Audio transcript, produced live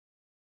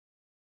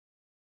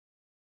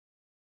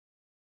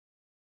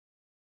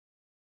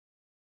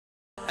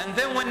And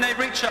then when they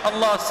reach it,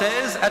 Allah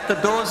says, at the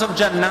doors of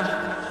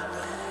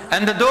Jannah,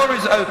 and the door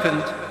is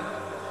opened,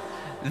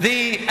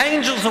 the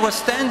angels who are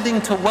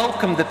standing to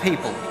welcome the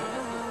people,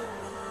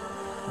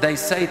 they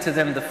say to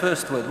them the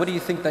first word. What do you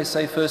think they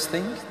say first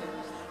thing?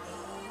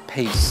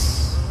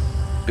 Peace.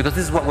 Because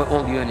this is what we're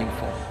all yearning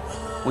for.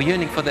 We're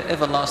yearning for the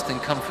everlasting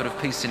comfort of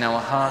peace in our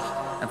heart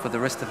and for the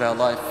rest of our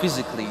life,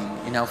 physically,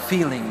 in our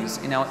feelings,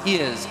 in our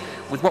ears,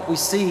 with what we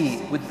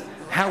see, with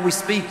how we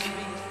speak.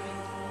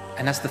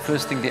 And that's the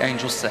first thing the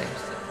angels say.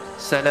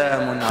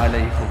 Assalamu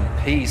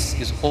alaykum. Peace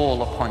is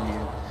all upon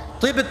you.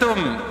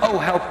 Tibtum. Oh,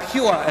 how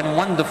pure and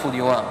wonderful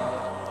you are.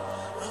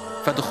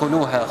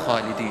 Fadkhuluha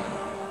khalidin.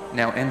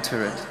 Now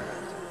enter it.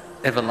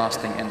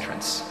 Everlasting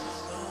entrance.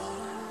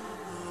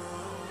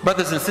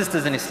 Brothers and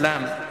sisters in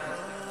Islam,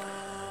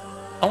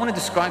 I want to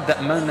describe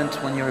that moment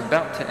when you're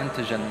about to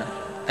enter Jannah,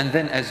 and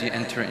then as you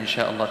enter it,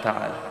 inshaAllah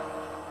ta'ala.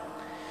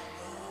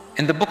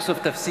 In the books of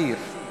tafsir,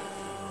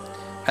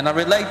 and I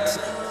relate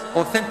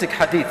authentic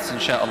hadiths,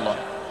 inshaAllah.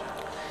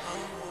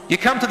 You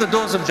come to the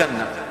doors of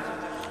Jannah,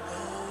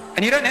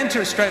 and you don't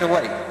enter it straight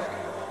away,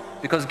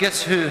 because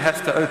guess who has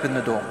to open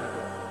the door?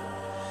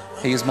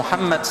 He is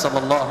Muhammad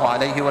sallallahu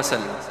alayhi wa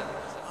sallam.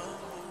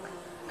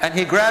 And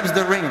he grabs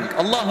the ring.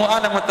 Allahu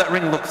alam what that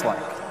ring looks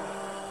like.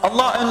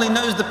 Allah only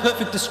knows the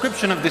perfect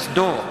description of this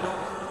door.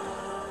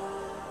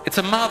 It's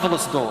a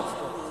marvelous door,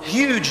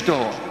 huge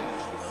door,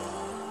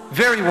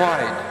 very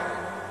wide,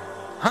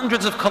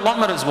 hundreds of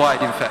kilometers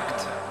wide in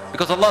fact,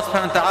 because Allah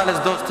subhanahu wa ta'ala's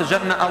doors to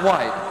Jannah are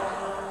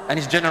wide and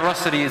His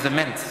generosity is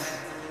immense.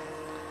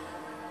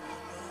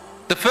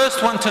 The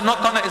first one to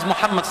knock on it is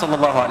Muhammad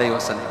sallallahu alayhi wa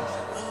sallam.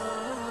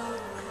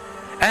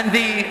 And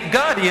the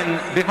guardian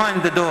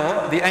behind the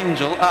door, the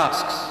angel,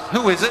 asks,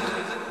 who is it?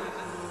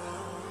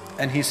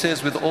 And he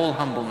says with all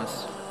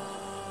humbleness,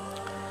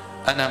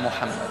 Ana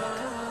Muhammad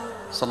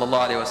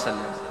sallallahu alayhi wa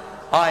sallam.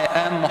 I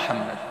am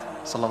Muhammad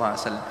sallallahu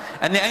alayhi wa sallam.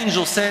 And the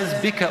angel says,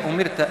 Bika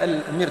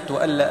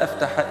umirtu alla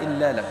aftaha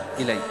illa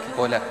ilayk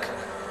wa lak.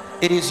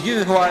 It is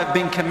you who I have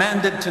been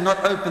commanded to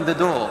not open the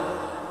door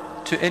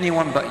to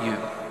anyone but you.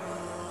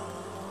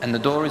 And the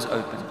door is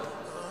opened.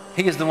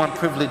 He is the one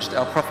privileged,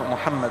 our Prophet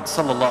Muhammad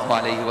sallallahu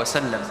alayhi wa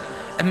sallam.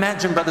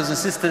 Imagine, brothers and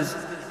sisters,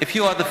 if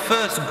you are the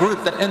first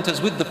group that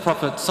enters with the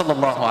Prophet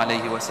sallallahu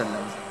alayhi wa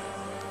sallam.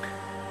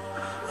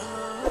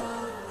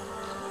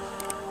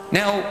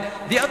 Now,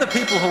 the other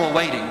people who are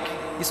waiting,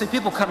 you see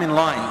people come in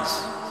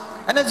lines.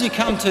 And as you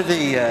come to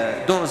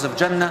the doors of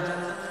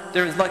Jannah,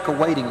 there is like a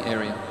waiting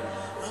area.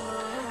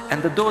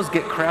 And the doors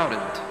get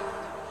crowded.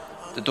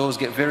 The doors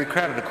get very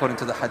crowded according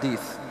to the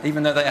hadith,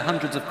 even though they are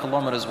hundreds of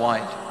kilometers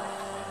wide.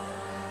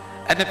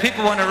 And the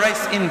people want to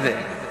race in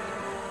there.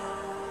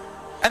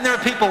 And there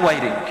are people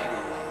waiting.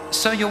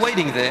 So you're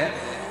waiting there.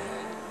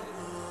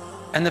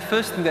 And the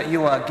first thing that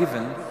you are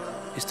given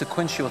is to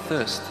quench your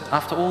thirst.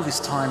 After all this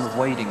time of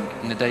waiting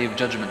in the day of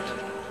judgment,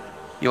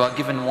 you are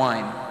given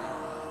wine,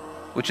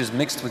 which is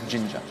mixed with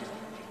ginger,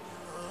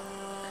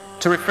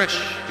 to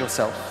refresh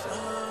yourself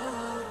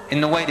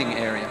in the waiting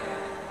area.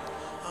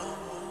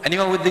 And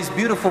you are with these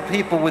beautiful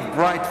people with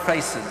bright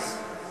faces.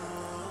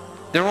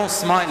 They're all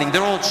smiling,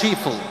 they're all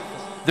cheerful.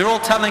 They're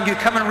all telling you,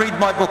 come and read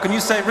my book. And you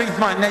say, read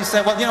mine. And they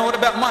say, well, you know, what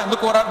about mine?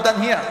 Look what I've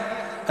done here.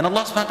 And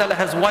Allah subhanahu wa ta'ala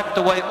has wiped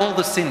away all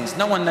the sins.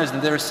 No one knows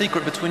them. They're a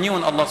secret between you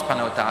and Allah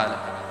subhanahu wa ta'ala.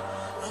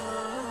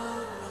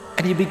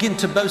 And you begin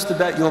to boast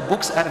about your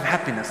books out of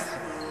happiness.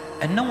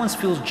 And no one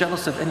feels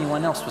jealous of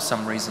anyone else for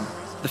some reason.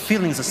 The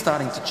feelings are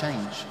starting to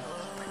change.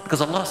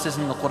 Because Allah says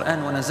in the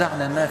Quran,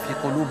 وَنَزَعْنَا مَا فِي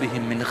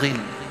قُلُوبِهِم مِّنْ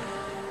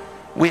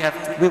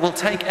غِلٍّ. We will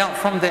take out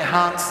from their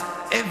hearts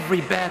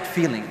every bad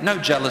feeling. No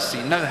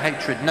jealousy, no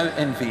hatred, no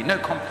envy, no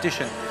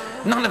competition.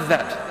 None of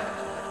that.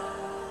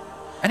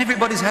 And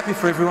everybody's happy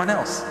for everyone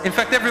else. In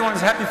fact, everyone's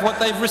happy for what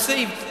they've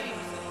received.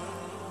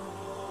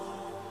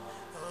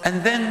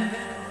 And then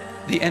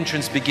the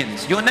entrance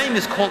begins. Your name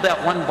is called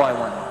out one by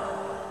one.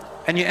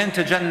 And you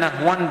enter Jannah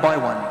one by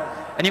one.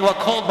 And you are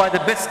called by the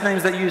best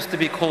names that used to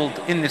be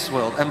called in this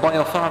world, and by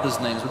your father's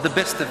names, with the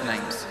best of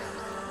names.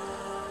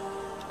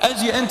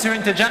 As you enter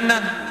into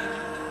Jannah,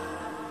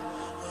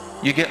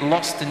 you get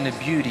lost in the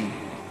beauty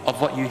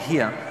of what you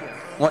hear,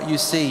 what you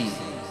see,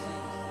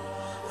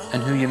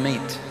 and who you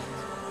meet.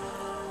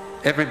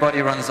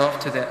 Everybody runs off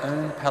to their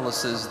own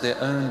palaces, their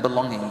own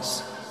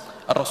belongings.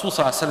 Rasul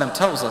ﷺ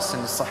tells us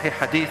in the Sahih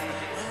Hadith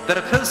that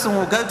a person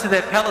will go to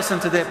their palace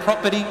and to their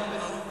property,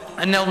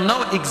 and they'll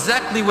know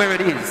exactly where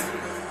it is,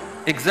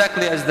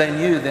 exactly as they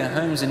knew their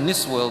homes in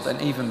this world,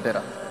 and even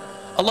better.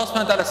 Allah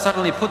subhanahu wa ta'ala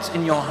suddenly puts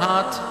in your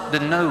heart the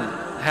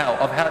know-how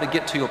of how to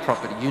get to your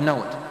property. You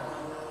know it,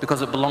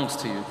 because it belongs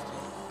to you.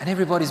 And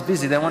everybody's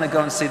busy. They want to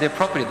go and see their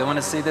property. They want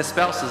to see their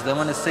spouses. They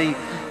want to see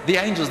the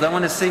angels. They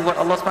want to see what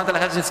Allah subhanahu wa ta'ala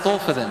has in store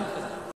for them.